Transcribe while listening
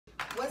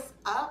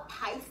up,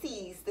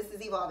 Pisces? This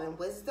is Evolving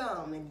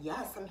Wisdom, and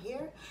yes, I'm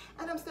here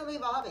and I'm still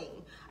evolving.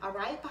 All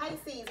right,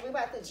 Pisces, we're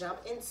about to jump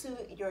into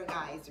your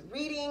guys'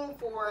 reading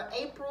for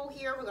April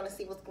here. We're going to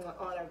see what's going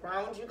on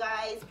around you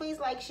guys. Please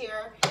like,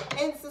 share,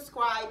 and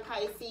subscribe,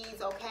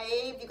 Pisces,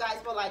 okay? If you guys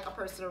would like a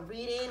personal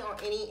reading or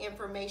any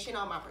information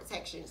on my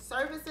protection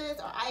services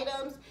or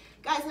items,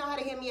 guys know how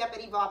to hit me up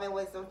at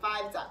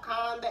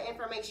evolvingwisdom5.com. The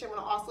information will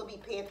also be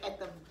pinned at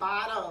the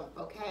bottom,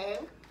 okay?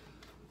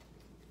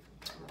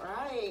 All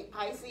right,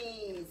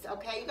 Pisces.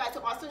 Okay, you guys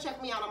can also check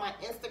me out on my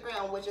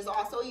Instagram, which is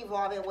also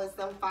Evolving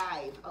Wisdom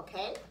 5.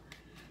 Okay.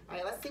 All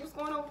right, let's see what's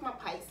going on with my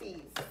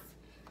Pisces.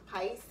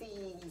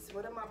 Pisces,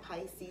 what do my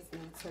Pisces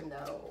need to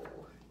know?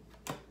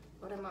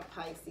 What do my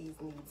Pisces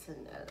need to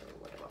know?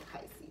 What do my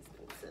Pisces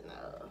need to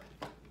know?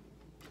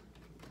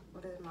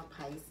 What do my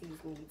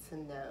Pisces need to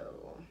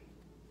know?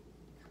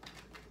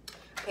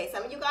 Okay,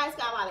 some of you guys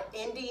got a lot of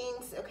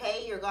endings,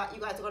 okay? You guys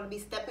are going to be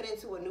stepping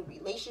into a new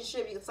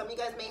relationship. Some of you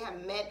guys may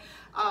have met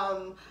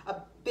a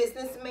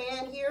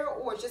businessman here,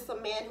 or just a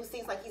man who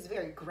seems like he's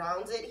very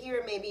grounded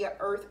here. Maybe an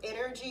earth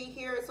energy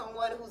here.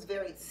 Someone who's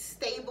very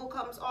stable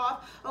comes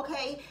off,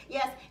 okay?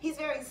 Yes, he's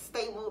very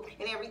stable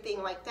and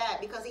everything like that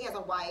because he has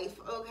a wife,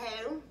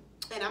 okay?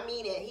 And I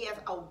mean it, he has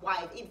a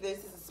wife. Either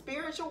this is a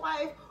spiritual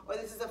wife or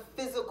this is a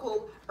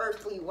physical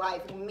earthly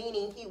wife,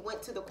 meaning he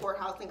went to the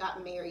courthouse and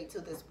got married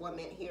to this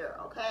woman here,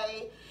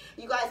 okay?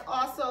 You guys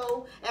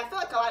also, and I feel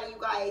like a lot of you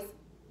guys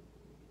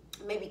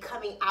may be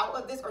coming out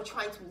of this or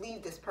trying to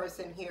leave this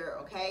person here,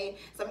 okay?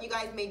 Some of you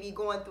guys may be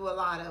going through a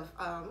lot of,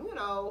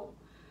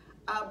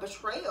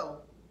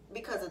 betrayal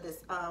because of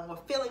this, or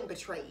feeling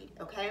betrayed,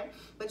 okay?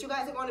 But you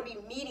guys are going to be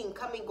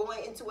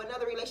going into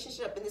another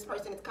relationship, and this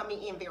person is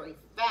coming in very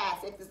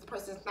fast. If this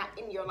person is not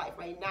in your life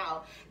right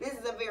now, this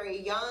is a very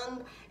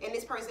young, and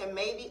this person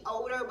may be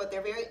older, but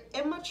they're very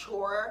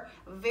immature,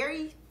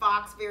 very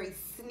fox, very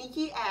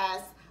sneaky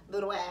ass,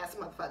 little ass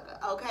motherfucker,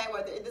 okay?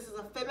 Whether this is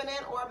a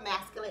feminine or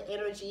masculine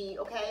energy,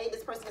 okay?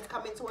 This person is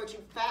coming towards you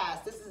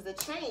fast. This is the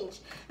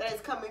change that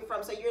is coming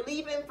from. So you're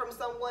leaving from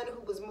someone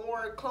who was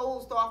more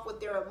closed off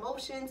with their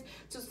emotions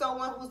to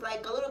someone who's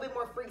like a little bit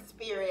more free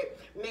spirit,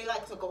 may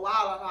like to go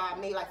out a lot,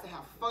 may like to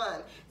have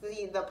fun.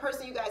 The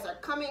person you guys are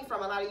coming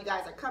from, a lot of you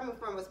guys are coming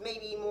from, is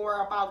maybe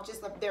more about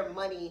just their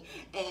money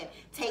and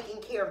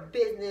taking care of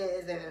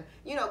business and,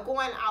 you know,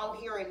 going out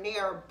here and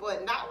there,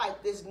 but not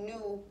like this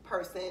new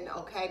person,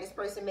 okay? This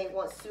person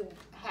wants to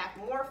have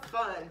more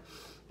fun,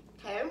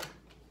 okay?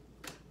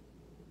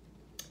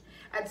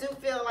 I do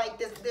feel like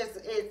this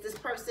is this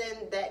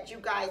person that you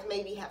guys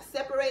maybe have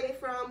separated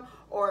from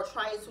or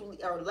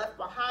left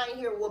behind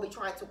here will be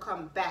trying to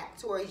come back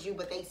towards you,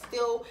 but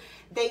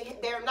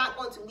they're not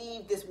going to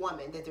leave this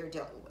woman that they're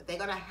dealing with. They're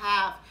gonna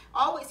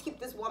always keep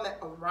this woman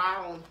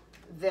around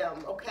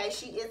them, okay?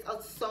 She is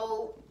a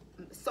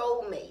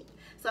soulmate.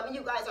 Some of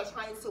you guys are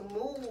trying to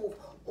move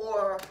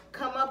or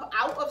come up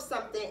out of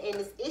something, and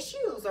there's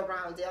issues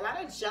around it. A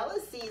lot of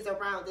jealousies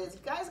around this. You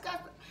guys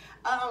got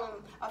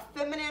a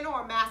feminine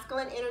or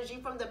masculine energy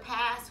from the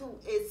past who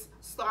is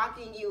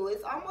stalking you.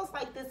 It's almost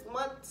like this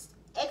month's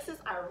exes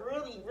are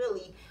really,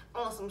 really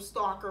on some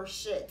stalker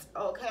shit,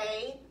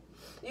 okay?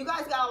 You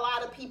guys got a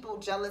lot of people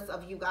jealous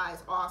of you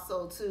guys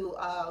also too,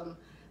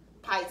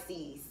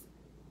 Pisces.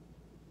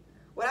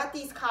 Without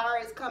these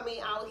cards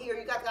coming out here,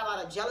 you guys got a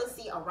lot of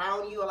jealousy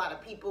around you. A lot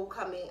of people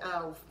coming,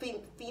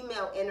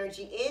 female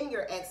energy in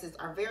your exes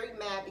are very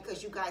mad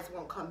because you guys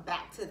won't come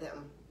back to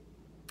them.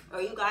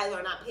 Or you guys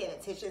are not paying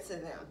attention to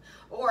them.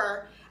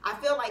 Or I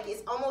feel like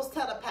it's almost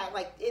telepathic.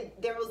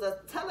 Like there was a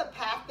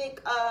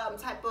telepathic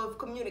type of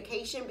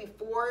communication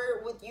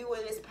before with you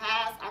in this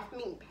past. I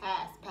mean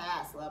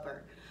past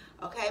lover.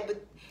 Okay,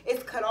 but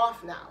it's cut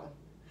off now.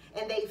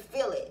 And they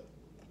feel it.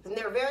 And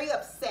they're very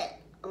upset.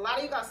 A lot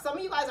of you guys, some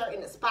of you guys are in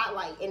the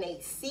spotlight and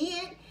they see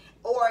it,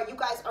 or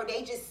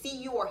they just see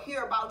you or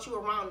hear about you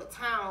around the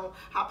town,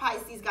 how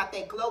Pisces got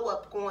that glow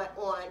up going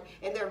on,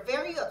 and they're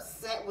very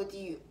upset with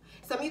you.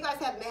 Some of you guys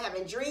have been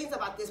having dreams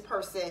about this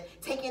person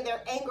taking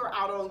their anger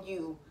out on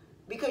you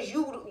because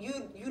you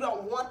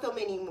don't want them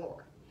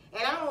anymore.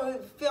 And I don't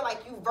even feel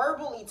like you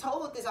verbally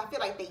told this. I feel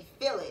like they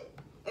feel it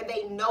and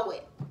they know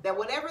it, that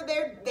whatever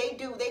they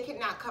do, they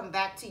cannot come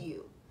back to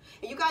you.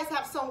 And you guys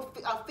have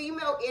a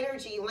female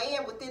energy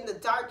laying within the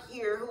dark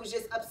here who's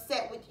just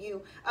upset with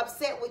you,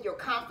 upset with your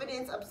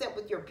confidence, upset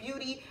with your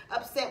beauty,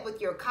 upset with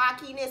your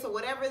cockiness, or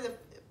whatever the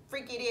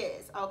freak it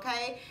is,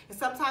 okay? And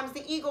sometimes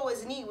the ego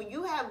is neat. When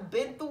you have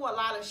been through a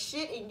lot of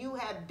shit and you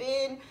have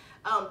been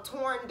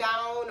torn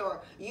down,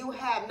 or you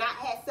have not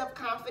had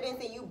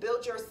self-confidence and you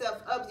build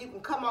yourself up, you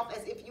can come off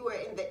as if you were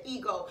in the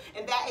ego.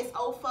 And that is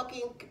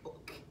fucking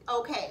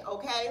okay,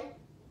 okay?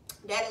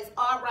 That is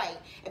all right.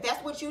 If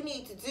that's what you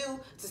need to do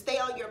to stay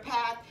on your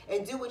path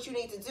and do what you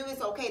need to do,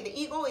 it's okay. The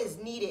ego is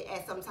needed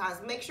at sometimes.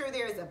 Make sure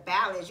there is a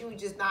balance. You're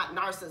just not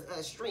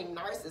extreme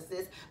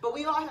narcissist, but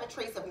we all have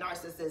traits of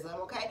narcissism,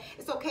 okay?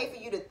 It's okay for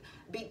you to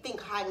think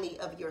highly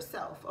of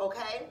yourself,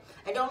 okay?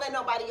 And don't let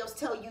nobody else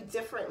tell you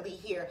differently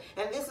here.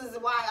 And this is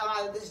why a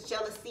lot of this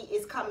jealousy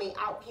is coming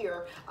out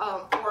here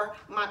for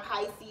my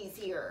Pisces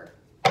here.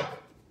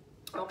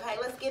 Okay,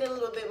 let's get a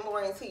little bit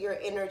more into your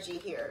energy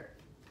here.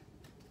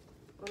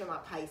 What do my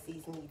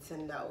Pisces need to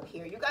know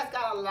here? You guys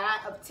got a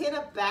lot of 10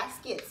 of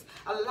baskets.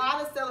 A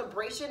lot of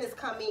celebration is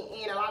coming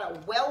in. A lot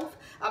of wealth,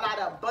 a lot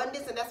of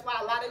abundance. And that's why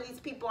a lot of these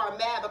people are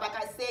mad. But like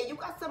I said, you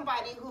got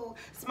somebody who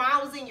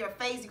smiles in your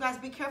face. You guys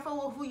be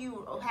careful with who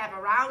you have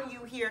around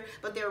you here.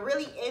 But they're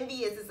really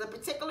envious. It's a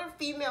particular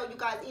female you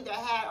guys either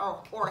had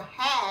or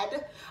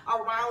had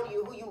around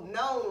you who you've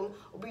known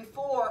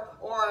before,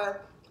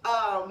 or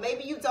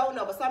maybe you don't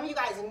know. But some of you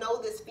guys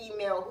know this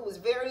female who is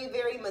very,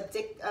 very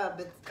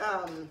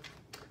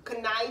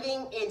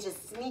conniving and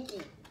just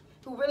sneaky,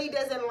 who really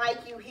doesn't like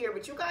you here,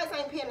 but you guys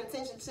ain't paying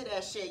attention to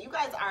that shit. You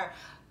guys are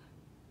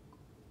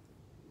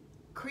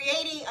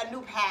creating a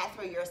new path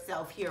for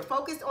yourself here.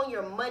 Focus on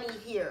your money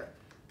here.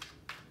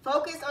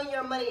 Focus on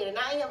your money. The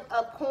 9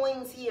 of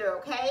coins here,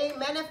 okay?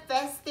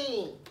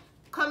 Manifesting,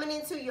 coming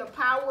into your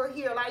power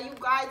here. A lot of you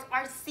guys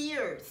are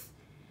seers.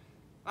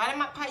 A lot of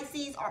my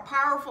Pisces are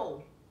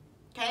powerful,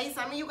 okay?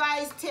 Some of you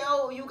guys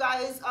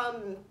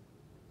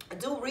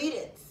do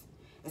readings.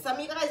 And some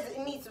of you guys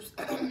need to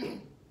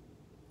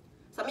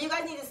some of you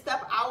guys need to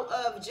step out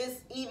of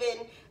just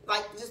even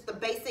like just the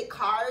basic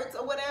cards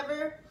or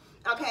whatever.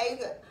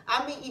 Okay,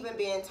 I'm even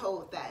being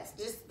told that.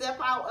 Just step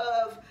out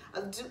of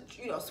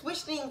you know,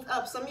 switch things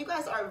up. Some of you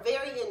guys are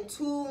very in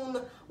tune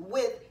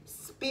with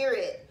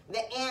spirit,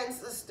 the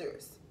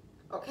ancestors.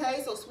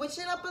 Okay, so switch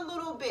it up a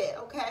little bit,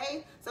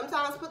 okay?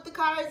 Sometimes put the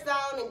cards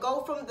down and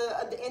go from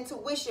the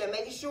intuition.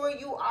 Make sure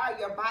you are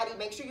your body.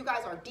 Make sure you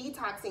guys are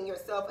detoxing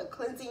yourself and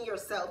cleansing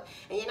yourself,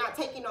 and you're not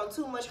taking on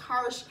too much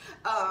harsh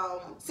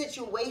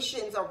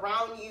situations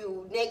around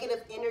you,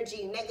 negative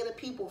energy, negative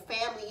people,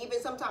 family, even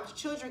sometimes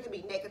children can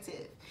be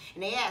negative,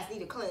 and they need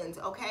to cleanse,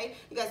 okay?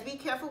 You guys be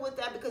careful with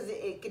that because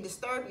it can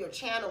disturb your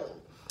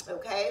channeling,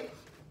 okay?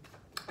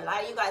 A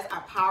lot of you guys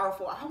are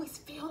powerful. I always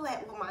feel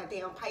that with my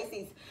damn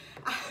Pisces.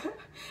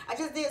 I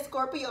just did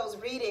Scorpio's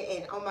reading,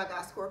 and oh my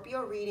God,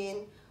 Scorpio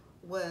reading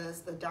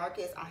was the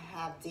darkest I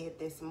have did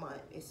this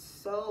month. It's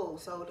so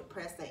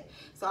depressing.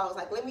 So I was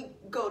like, let me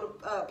go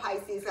to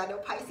Pisces. I know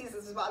Pisces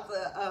is about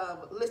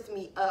to lift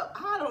me up.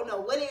 I don't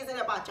know what is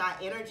it about y'all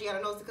energy. I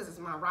don't know if it's because it's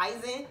my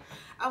rising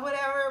or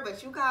whatever,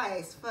 but you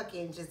guys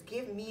fucking just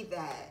give me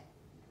that.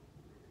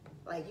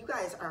 Like, you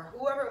guys are,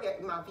 whoever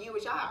my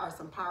viewers, y'all are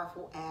some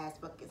powerful ass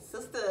fucking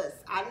sisters.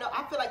 I know,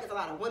 I feel like it's a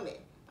lot of women,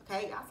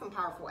 okay? Y'all some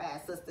powerful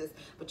ass sisters.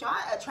 But y'all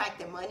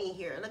attracting money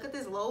here. Look at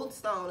this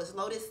lodestone, this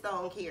lotus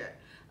stone here,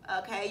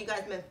 okay? You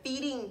guys been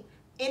feeding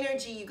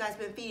energy. You guys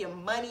been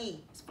feeding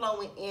money. It's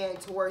flowing in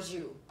towards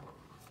you.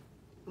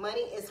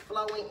 Money is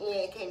flowing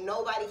in. Can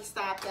nobody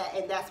stop that?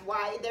 And that's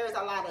why there's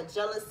a lot of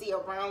jealousy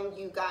around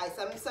you guys.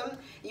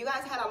 You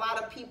guys had a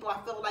lot of people, I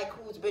feel like,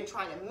 who's been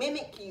trying to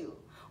mimic you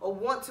or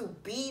want to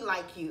be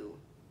like you.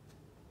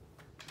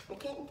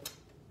 Okay?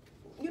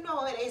 You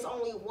know, it is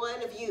only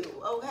one of you.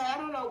 Okay? I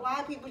don't know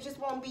why people just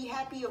won't be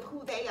happy of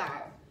who they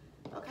are.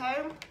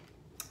 Okay?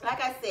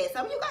 Like I said,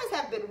 some of you guys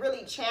have been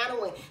really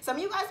channeling. Some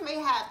of you guys may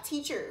have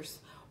teachers,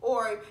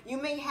 or you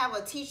may have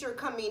a teacher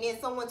coming in,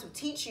 someone to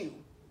teach you.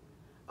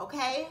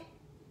 Okay?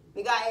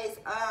 You guys,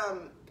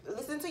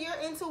 listen to your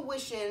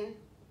intuition.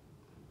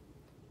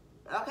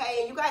 Okay,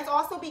 and you guys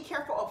also be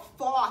careful of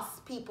false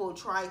people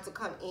trying to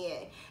come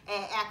in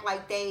and act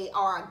like they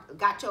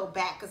got your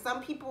back. Because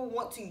some people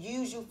want to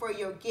use you for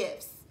your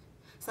gifts.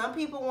 Some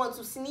people want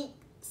to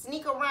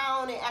sneak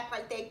around and act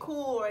like they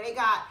cool, or they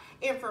got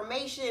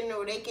information,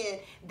 or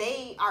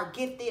they are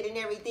gifted and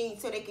everything,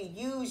 so they can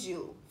use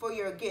you for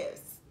your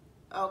gifts.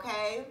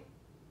 Okay?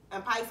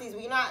 And Pisces,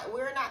 we're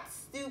not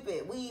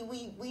stupid.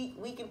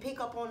 We can pick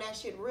up on that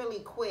shit really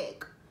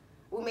quick.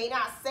 We may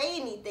not say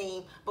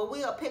anything, but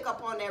we'll pick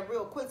up on that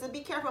real quick. So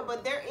be careful.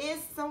 But there is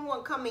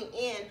someone coming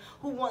in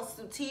who wants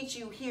to teach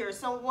you here.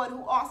 Someone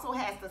who also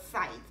has the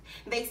sight.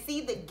 They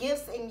see the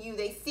gifts in you.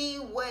 They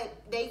see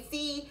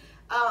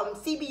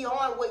see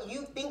beyond what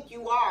you think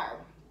you are.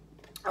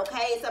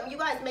 Okay. Some of you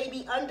guys may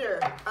be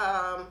under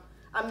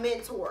a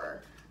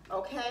mentor.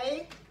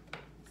 Okay.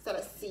 So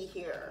let's see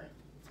here.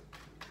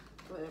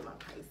 What do my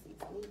Pisces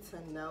need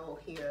to know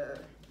here?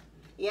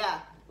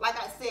 Yeah. Like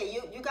I said,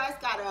 you guys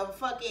got a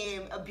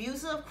fucking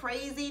abusive,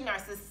 crazy,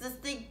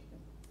 narcissistic,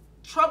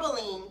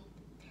 troubling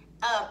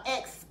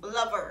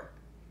ex-lover.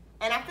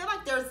 And I feel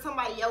like there's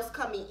somebody else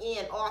coming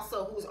in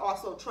also who's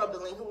also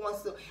troubling, who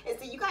wants to. And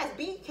so you guys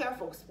be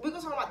careful. We're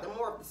going to talk about the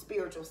more of the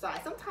spiritual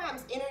side.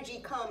 Sometimes energy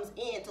comes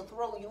in to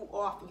throw you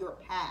off your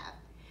path.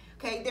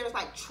 Okay, there's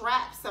like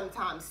traps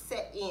sometimes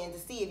set in to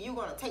see if you're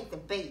going to take the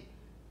bait.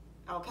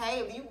 Okay,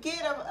 if you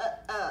get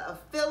a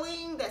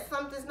feeling that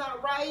something's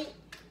not right,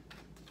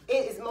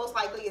 it is most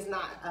likely is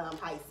not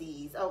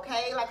Pisces,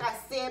 okay? Like I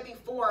said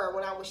before,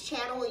 when I was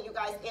channeling you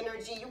guys'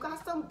 energy, you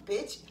got some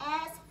bitch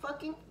ass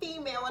fucking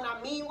female, and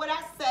I mean what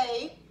I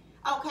say,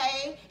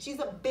 okay? She's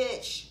a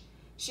bitch.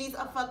 She's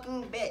a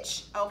fucking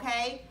bitch,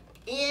 okay?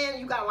 And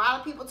you got a lot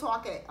of people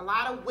talking, a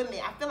lot of women.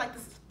 I feel like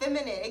this is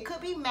feminine. It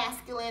could be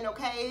masculine,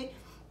 okay?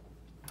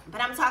 But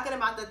I'm talking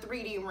about the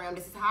 3D realm.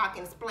 This is how I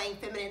can explain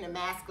feminine and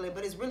masculine,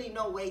 but it's really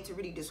no way to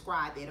really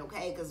describe it,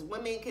 okay? Because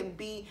women can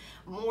be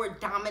more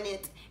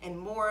dominant and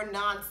more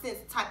nonsense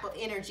type of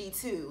energy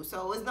too.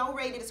 So there's no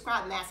way to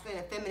describe masculine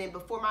and feminine,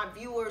 but for my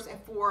viewers and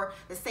for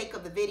the sake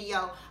of the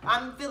video,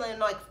 I'm feeling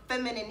like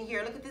feminine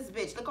here. Look at this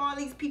bitch. Look at all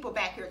these people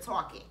back here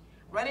talking,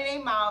 running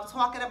their mouths,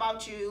 talking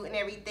about you and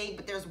everything,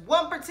 but there's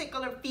one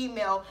particular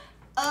female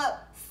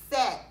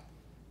upset,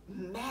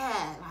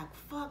 mad, like,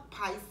 fuck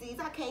Pisces,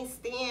 I can't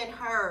stand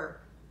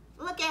her.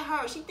 Look at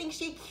her, she thinks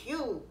she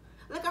cute.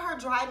 Look at her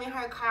driving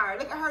her car.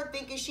 Look at her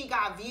thinking she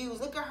got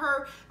views. Look at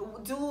her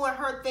doing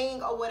her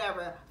thing or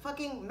whatever.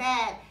 Fucking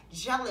mad,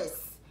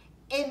 jealous,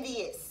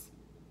 envious,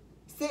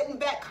 sitting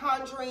back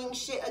conjuring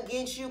shit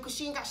against you because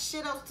she ain't got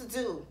shit else to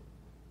do.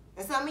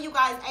 And some of you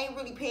guys ain't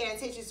really paying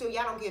attention, so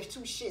y'all don't give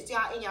two shits.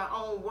 Y'all in your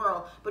own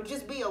world. But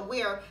just be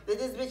aware that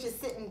this bitch is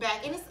sitting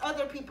back. And it's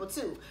other people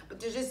too. But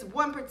there's just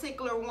one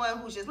particular one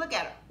who's just, look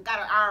at her, got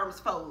her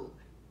arms folded.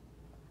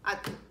 I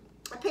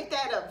picked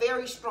that up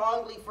very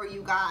strongly for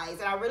you guys.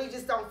 And I really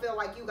just don't feel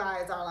like you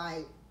guys are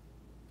like,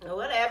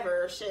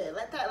 whatever, shit.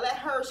 Let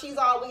her, she's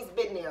always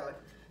been there.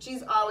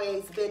 She's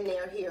always been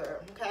there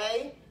here,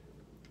 okay?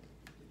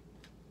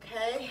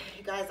 Okay,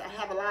 you guys, I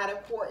have a lot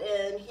of pour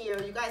in here.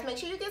 You guys, make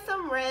sure you get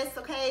some rest,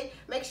 okay?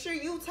 Make sure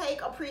you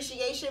take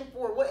appreciation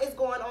for what is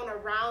going on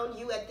around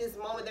you at this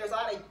moment. There's a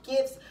lot of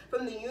gifts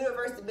from the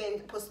universe that have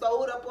been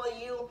bestowed upon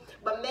you.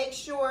 But make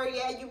sure,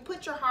 yeah, you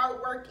put your hard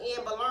work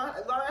in, but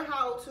learn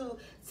how to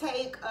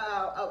take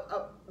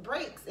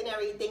breaks and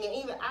everything. And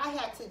even I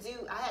had to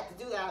do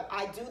that.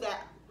 I do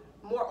that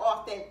more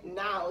often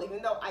now,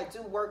 even though I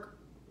do work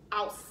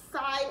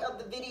outside of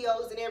the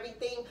videos and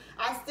everything.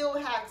 I still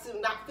have to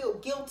not feel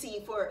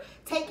guilty for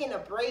taking a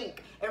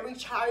break and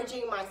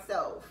recharging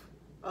myself,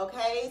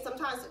 okay?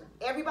 Sometimes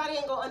everybody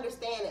ain't gonna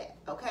understand it,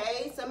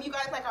 okay? Some of you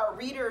guys like are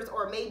readers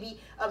or maybe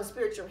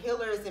spiritual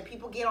healers, and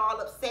people get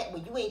all upset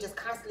when you ain't just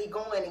constantly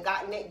going and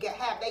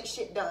have that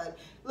shit done.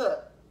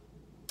 Look,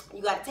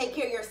 you gotta take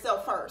care of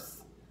yourself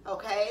first,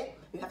 okay?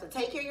 You have to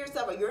take care of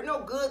yourself, or you're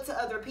no good to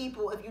other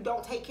people if you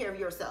don't take care of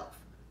yourself,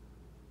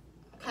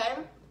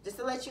 okay? Just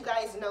to let you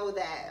guys know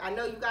that. I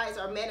know you guys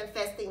are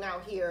manifesting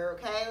out here,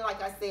 okay? Like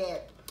I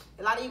said,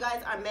 a lot of you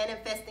guys are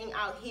manifesting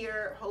out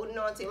here, holding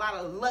on to a lot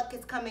of luck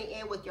is coming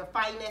in with your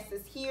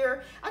finances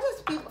here. I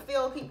just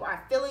feel people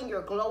are feeling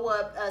your glow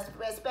up,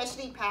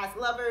 especially past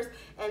lovers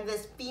and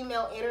this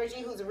female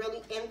energy who's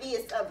really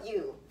envious of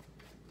you.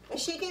 And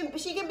she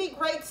can be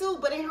great too,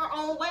 but in her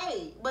own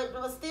way.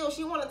 But still,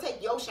 she want to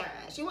take your shine.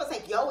 She want to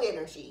take your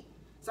energy.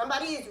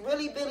 Somebody has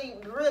really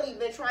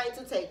been trying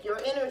to take your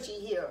energy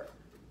here.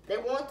 They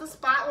want the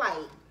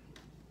spotlight.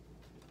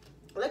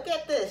 Look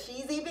at this.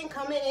 She's even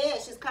coming in.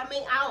 She's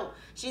coming out.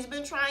 She's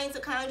been trying to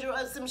conjure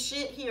up some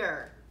shit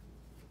here.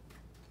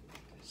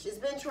 She's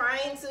been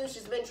trying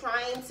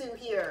to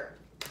here.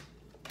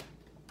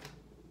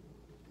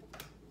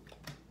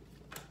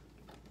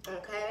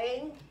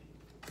 Okay.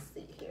 Let's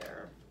see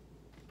here.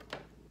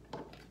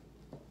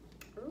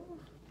 Ooh,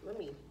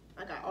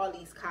 I got all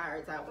these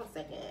cards out. 1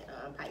 second,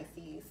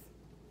 Pisces.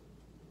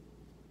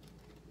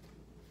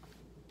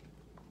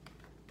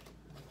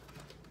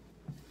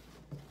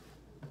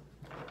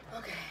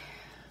 Okay,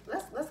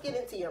 let's get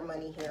into your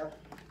money here.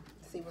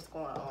 See what's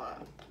going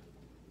on.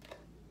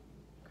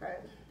 Okay.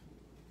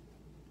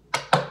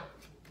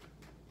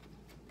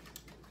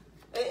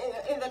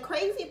 And the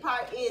crazy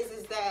part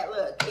is that,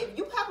 look, if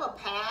you have a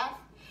path,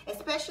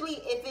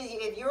 especially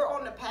if you're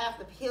on the path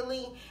of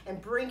healing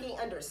and bringing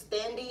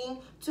understanding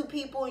to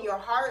people in your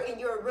heart, and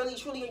you're really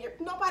truly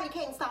nobody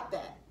can stop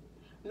that.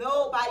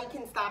 Nobody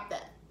can stop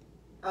that.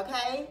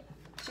 Okay.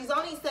 She's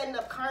only setting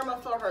up karma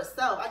for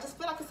herself. I just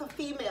feel like it's a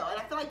female, and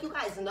I feel like you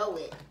guys know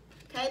it.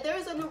 Okay,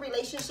 there's a new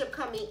relationship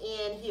coming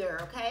in here,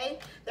 okay?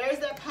 There's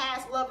that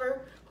past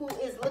lover who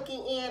is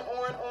looking in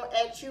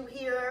at you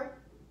here.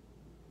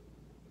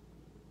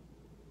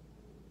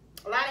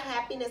 A lot of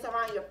happiness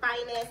around your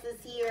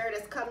finances here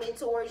that's coming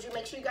towards you.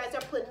 Make sure you guys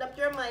are putting up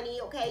your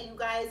money, okay? You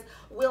guys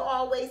will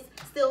always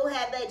still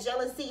have that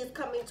jealousy is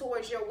coming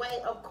towards your way,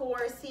 of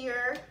course,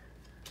 here.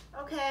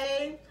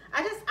 Okay,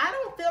 I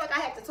don't feel like I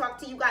have to talk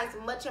to you guys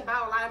much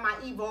about a lot of my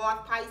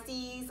evolved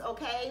Pisces,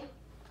 okay?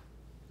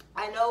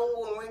 I know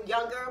when we're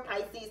younger,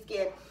 Pisces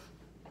can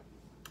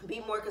be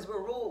more, because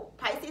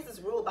Pisces is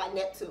ruled by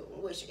Neptune,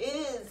 which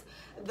is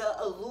the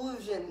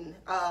illusion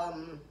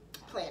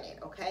planet,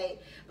 okay?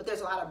 But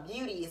there's a lot of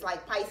beauty. It's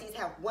like Pisces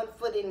have 1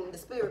 foot in the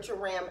spiritual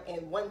realm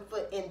and 1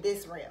 foot in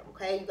this realm,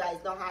 okay? You guys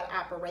know how to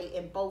operate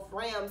in both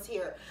realms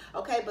here,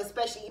 okay? But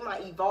especially my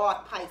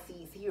evolved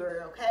Pisces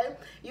here, okay?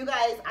 You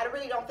guys, I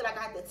really don't feel like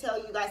I have to tell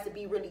you guys to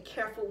be really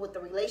careful with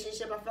the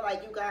relationship. I feel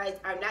like you guys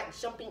are not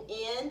jumping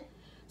in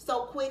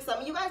so quick. Some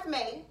of you guys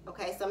may,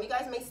 okay? Some of you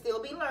guys may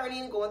still be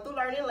learning, going through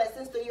learning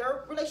lessons through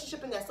your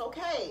relationship, and that's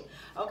okay,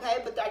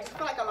 okay? But I just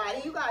feel like a lot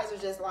of you guys are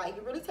just like,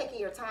 you're really taking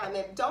your time.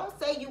 And don't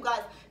say, you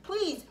guys,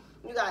 please,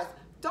 you guys,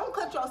 don't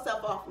cut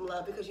yourself off from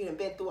love because you done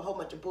been through a whole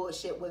bunch of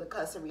bullshit with a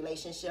cussing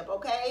relationship,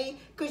 okay?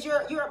 Because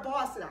you're a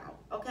boss now,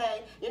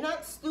 okay? You're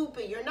not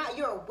stupid.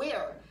 You're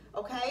aware,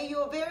 okay?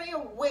 You're very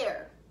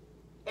aware.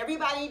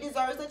 Everybody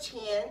deserves a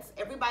chance.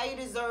 Everybody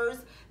deserves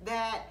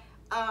that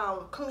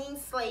clean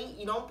slate.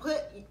 You don't put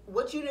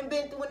what you done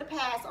been through in the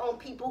past on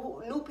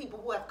people new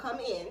people who have come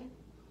in,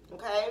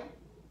 okay?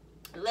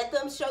 Let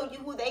them show you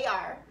who they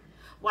are.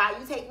 Why are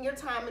you taking your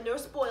time and they're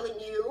spoiling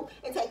you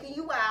and taking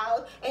you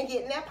out and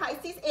getting that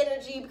Pisces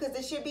energy, because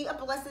it should be a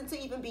blessing to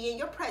even be in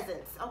your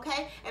presence,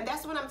 okay? And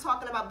that's what I'm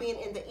talking about, being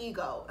in the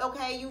ego,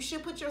 okay? You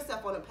should put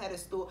yourself on a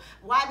pedestal.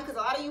 Why? Because a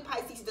lot of you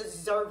Pisces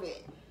deserve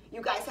it.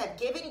 You guys have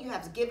given, you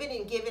have given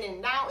and given,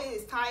 and now it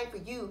is time for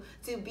you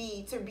to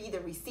be the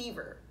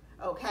receiver,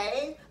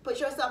 okay? Put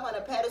yourself on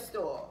a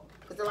pedestal,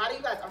 because a lot of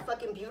you guys are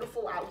fucking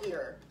beautiful out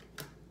here.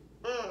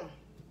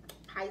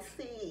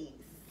 Pisces.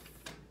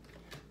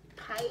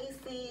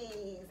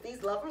 Pisces,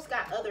 these lovers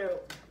got other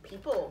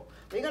people.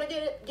 We're gonna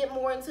get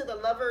more into the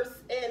lovers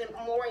and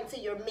more into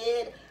your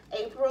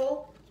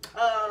mid-April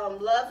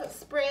love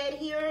spread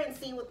here and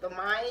see what the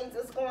minds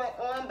is going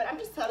on. But I'm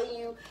just telling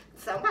you,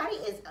 somebody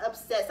is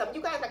upset. Some of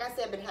you guys, like I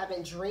said, been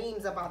having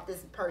dreams about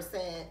this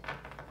person.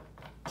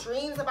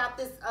 Dreams about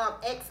this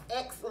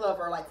ex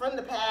lover, like from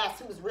the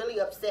past, who was really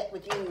upset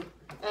with you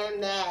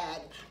and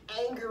mad,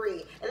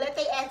 angry. And let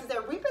they act as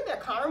they're reaping their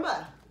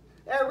karma.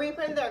 They're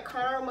reaping their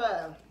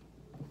karma.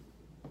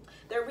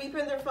 They're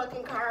reaping their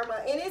fucking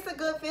karma. And it's a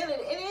good feeling.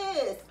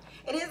 It is.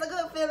 It is a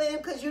good feeling,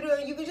 because you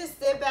can just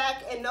sit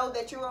back and know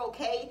that you're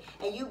okay,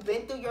 and you've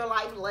been through your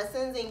life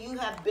lessons, and you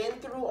have been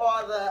through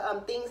all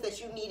the things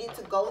that you needed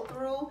to go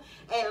through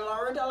and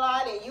learned a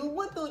lot, and you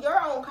went through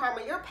your own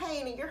karma, your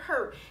pain and your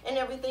hurt and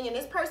everything, and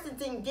this person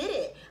didn't get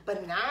it.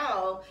 But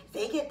now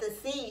they get to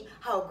see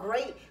how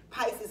great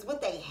Pisces,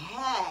 what they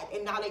had,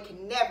 and now they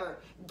can never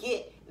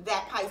get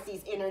that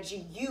Pisces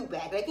energy you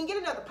back. They can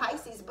get another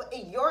Pisces, but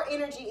your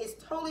energy is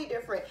totally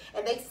different,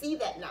 and they see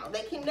that now.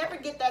 They can never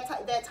get that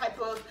type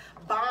of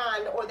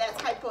bond or that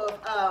type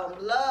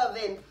of love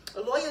and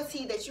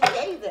loyalty that you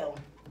gave them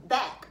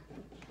back.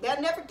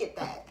 They'll never get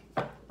that.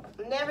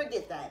 Never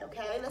get that,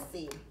 okay? Let's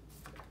see.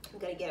 I'm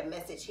going to get a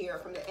message here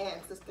from the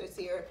ancestors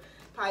here,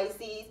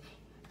 Pisces.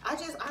 I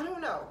don't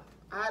know.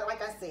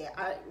 Like I said,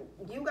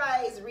 you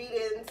guys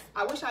readings,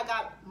 I wish I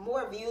got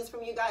more views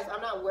from you guys.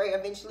 I'm not worried.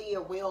 Eventually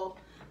it will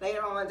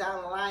later on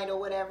down the line or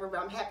whatever, but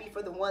I'm happy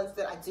for the ones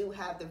that I do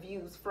have the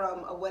views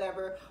from or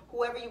whatever.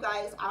 Whoever you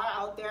guys are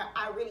out there,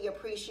 I really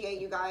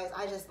appreciate you guys.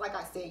 I just, like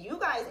I said, you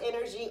guys'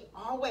 energy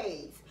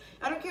always.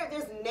 I don't care if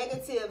there's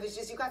negative. It's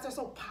just you guys are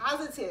so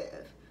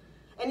positive.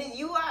 And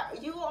you guys,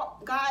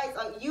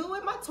 you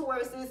and my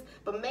Tauruses,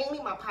 but mainly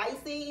my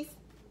Pisces,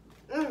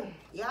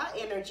 y'all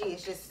energy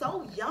is just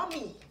so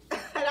yummy.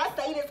 And I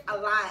say this a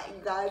lot,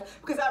 you guys,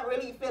 because I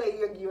really feel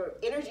it. Your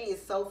energy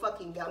is so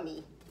fucking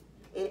yummy.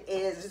 It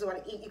is. I just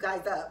want to eat you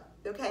guys up,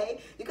 okay?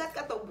 You guys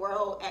got the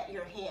world at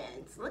your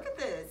hands. Look at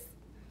this.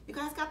 You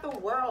guys got the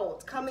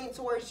world coming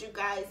towards you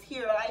guys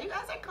here. Like, you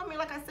guys are coming,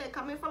 like I said,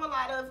 coming from a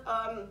lot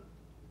of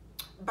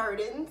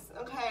burdens,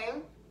 okay?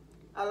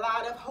 A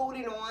lot of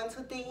holding on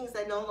to things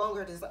that no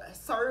longer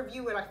serve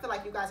you. And I feel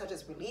like you guys are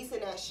just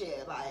releasing that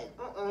shit. Like,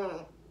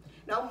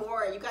 no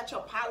more. You got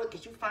your power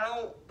because you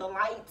found the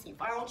lights. You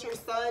found your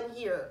sun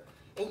here.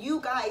 And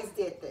you guys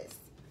did this.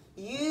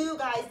 You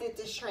guys did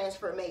this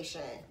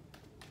transformation.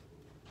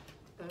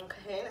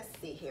 Okay, let's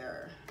see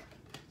here.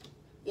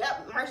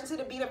 Yep, marching to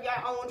the beat of your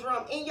own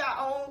drum in your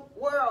own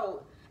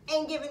world.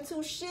 Ain't giving two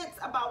shits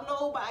about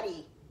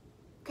nobody.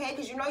 Okay,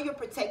 because you know you're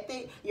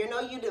protected. You know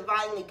you're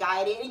divinely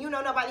guided. And you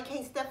know nobody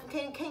can't step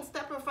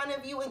in front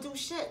of you and do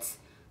shit.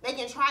 They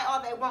can try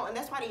all they want, and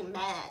that's why they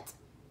mad.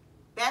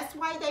 That's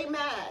why they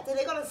mad. And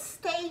they're going to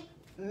stay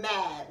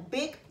mad.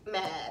 Big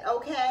mad,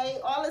 okay?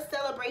 All the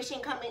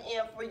celebration coming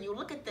in for you.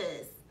 Look at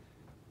this.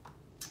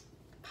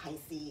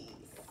 Pisces.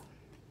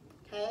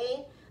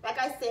 Okay? Like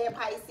I said,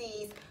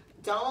 Pisces,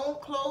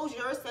 don't close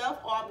yourself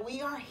off.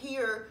 We are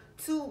here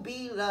to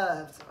be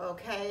loved,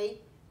 okay?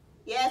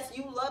 Yes,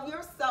 you love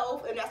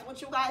yourself, and that's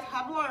what you guys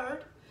have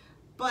learned.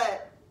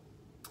 But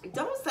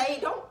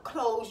don't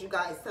close you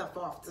guys self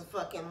off to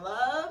fucking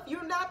love.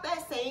 You're not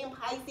that same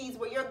Pisces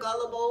where you're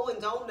gullible and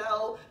don't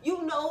know.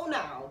 You know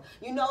now.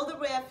 You know the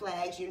red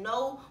flags. You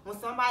know when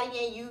somebody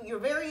ain't you. You're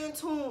very in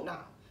tune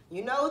now.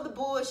 You know the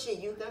bullshit.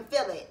 You can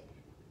feel it.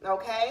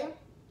 Okay?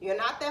 You're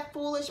not that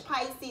foolish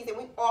Pisces, and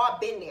we've all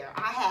been there.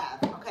 I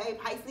have. Okay?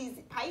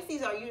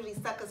 Pisces are usually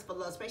suckers for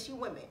love, especially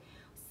women.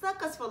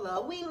 Suckers for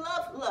love. We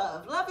love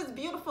love. Love is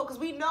beautiful because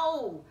we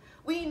know.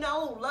 We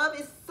know love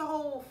is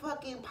so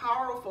fucking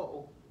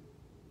powerful.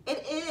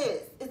 It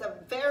is. It's a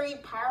very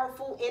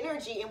powerful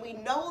energy, and we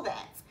know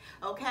that.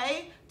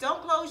 Okay?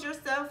 Don't close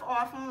yourself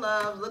off from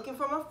love, looking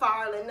from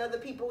afar, letting other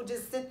people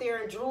just sit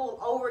there and drool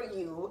over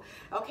you.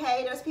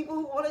 Okay? There's people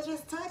who want to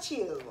just touch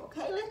you.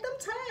 Okay? Let them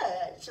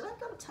touch. Let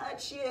them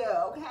touch you.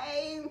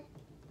 Okay?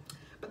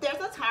 But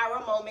there's a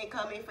Tower moment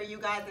coming for you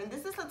guys. And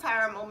this is a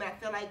Tower moment I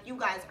feel like you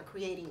guys are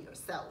creating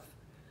yourself.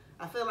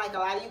 I feel like a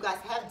lot of you guys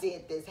have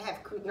did this, have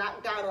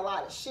knocked down a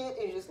lot of shit,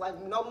 and just like,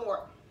 no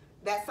more.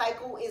 That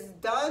cycle is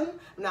done.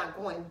 I'm not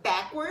going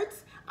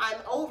backwards. I'm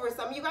over.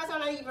 Some of you guys are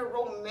not even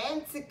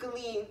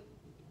romantically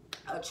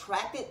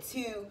attracted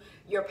to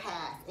your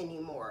past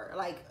anymore.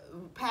 Like,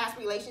 past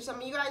relationships,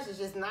 some of you guys is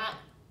just not,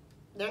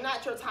 they're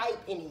not your type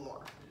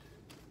anymore.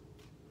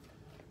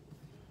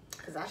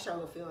 Because I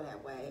sure feel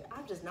that way.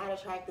 I'm just not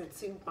attracted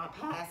to my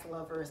past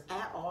lovers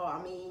at all.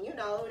 I mean, you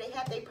know, they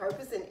have their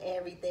purpose and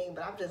everything,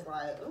 but I'm just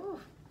like, ooh,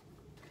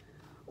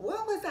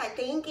 what was I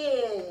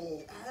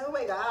thinking? Oh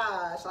my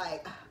gosh,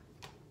 like,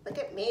 look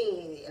at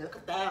me and look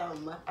at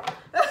them.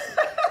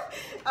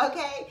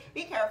 Okay,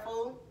 be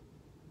careful.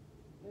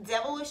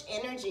 Devilish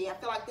energy. I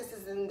feel like this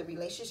is in the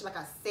relationship. Like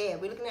I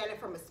said, we're looking at it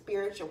from a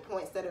spiritual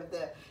point instead of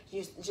the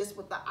just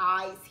with the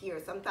eyes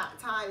here.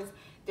 Sometimes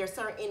there's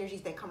certain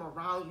energies that come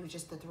around you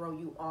just to throw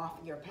you off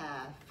your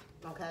path.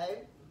 Okay,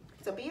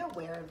 so be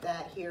aware of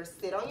that here.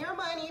 Sit on your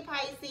money,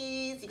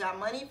 Pisces. You got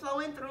money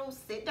flowing through.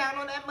 Sit down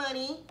on that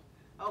money.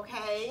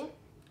 Okay,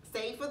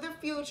 save for the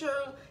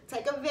future.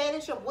 Take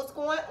advantage of what's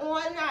going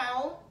on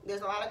now.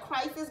 There's a lot of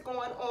crisis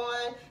going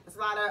on. There's a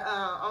lot of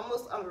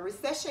almost a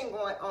recession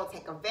going on.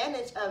 Take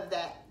advantage of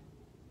that.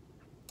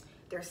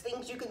 There's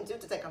things you can do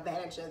to take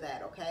advantage of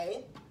that,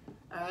 okay?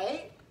 All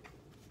right?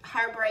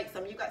 Heartbreak.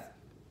 Some of you guys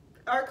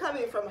are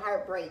coming from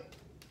heartbreak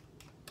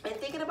and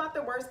thinking about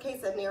the worst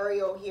case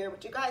scenario here,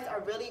 but you guys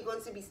are really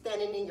going to be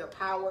standing in your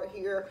power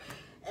here.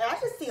 And I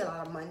just see a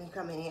lot of money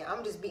coming in.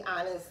 I'm just be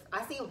honest.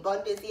 I see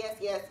abundance, yes,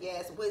 yes,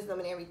 yes, wisdom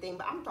and everything,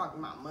 but I'm talking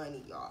about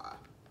money, y'all.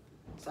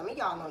 Some of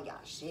y'all know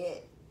y'all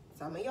shit.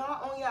 Some of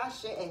y'all on y'all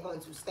shit and going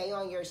to stay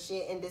on your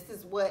shit, and this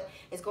is what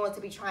is going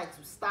to be trying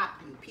to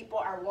stop you. People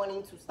are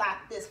wanting to stop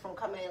this from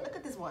coming in. Look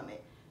at this woman.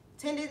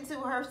 Tending to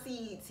her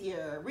seeds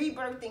here,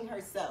 rebirthing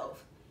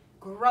herself.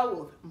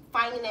 Growth,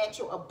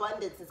 financial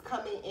abundance is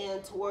coming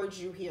in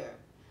towards you here.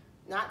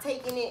 Not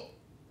taking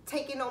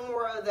no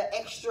more of the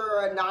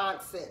extra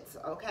nonsense,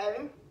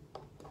 okay?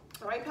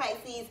 All right,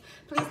 Pisces,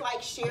 please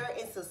like, share,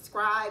 and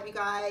subscribe, you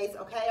guys,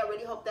 okay? I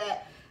really hope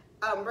that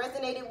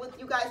resonated with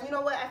you guys. You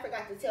know what? I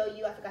forgot to tell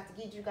you. I forgot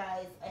to give you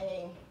guys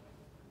a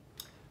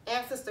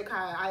ancestor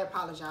card. I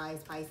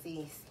apologize,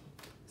 Pisces.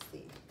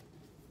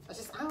 Let's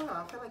see. I don't know.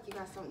 I feel like you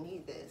guys don't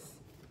need this.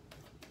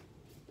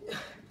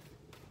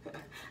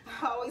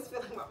 I always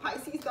feel like my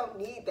Pisces don't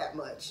need that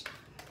much.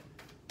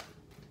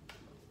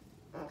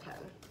 Okay.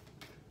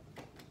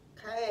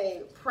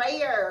 Okay,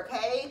 prayer,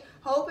 okay?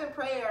 Hope and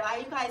prayer. A lot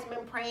of you guys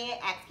been praying,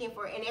 asking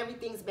for, and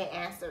everything's been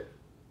answered.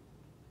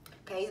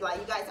 Okay, like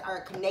you guys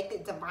are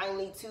connected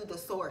divinely to the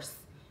source,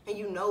 and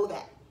you know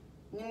that.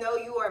 You know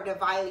you are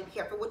divinely. Be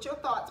careful with your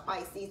thoughts,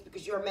 Pisces,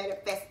 because you're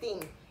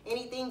manifesting.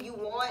 Anything you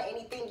want,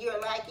 anything you're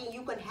lacking,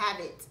 you can have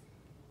it.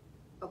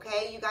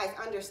 Okay, you guys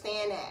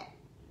understand that.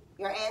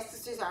 Your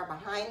ancestors are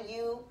behind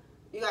you.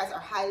 You guys are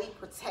highly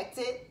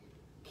protected.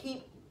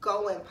 Keep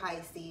going,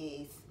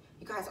 Pisces.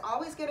 You guys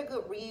always get a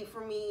good read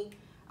from me.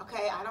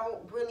 Okay, I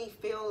don't really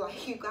feel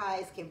like you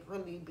guys can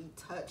really be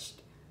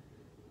touched.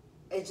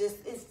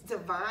 It's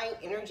divine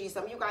energy.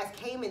 Some of you guys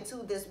came into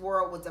this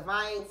world with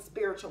divine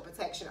spiritual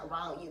protection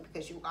around you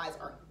because you guys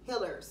are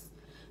healers.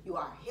 You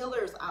are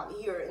healers out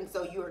here, and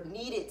so you're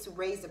needed to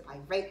raise the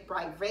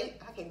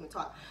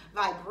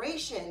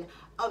vibration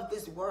of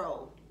this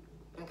world.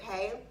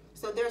 Okay,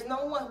 so there's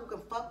no one who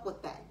can fuck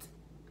with that.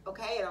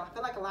 Okay, and I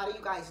feel like a lot of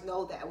you guys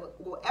know that.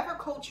 Whatever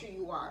culture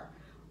you are,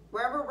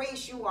 wherever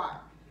race you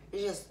are,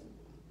 it's just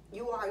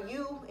you are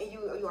you, and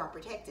you are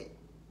protected.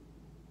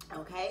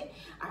 Okay,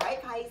 all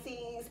right,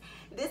 Pisces,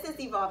 this is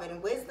Evolving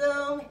in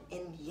Wisdom,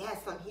 and yes,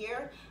 I'm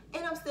here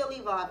and I'm still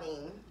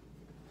evolving.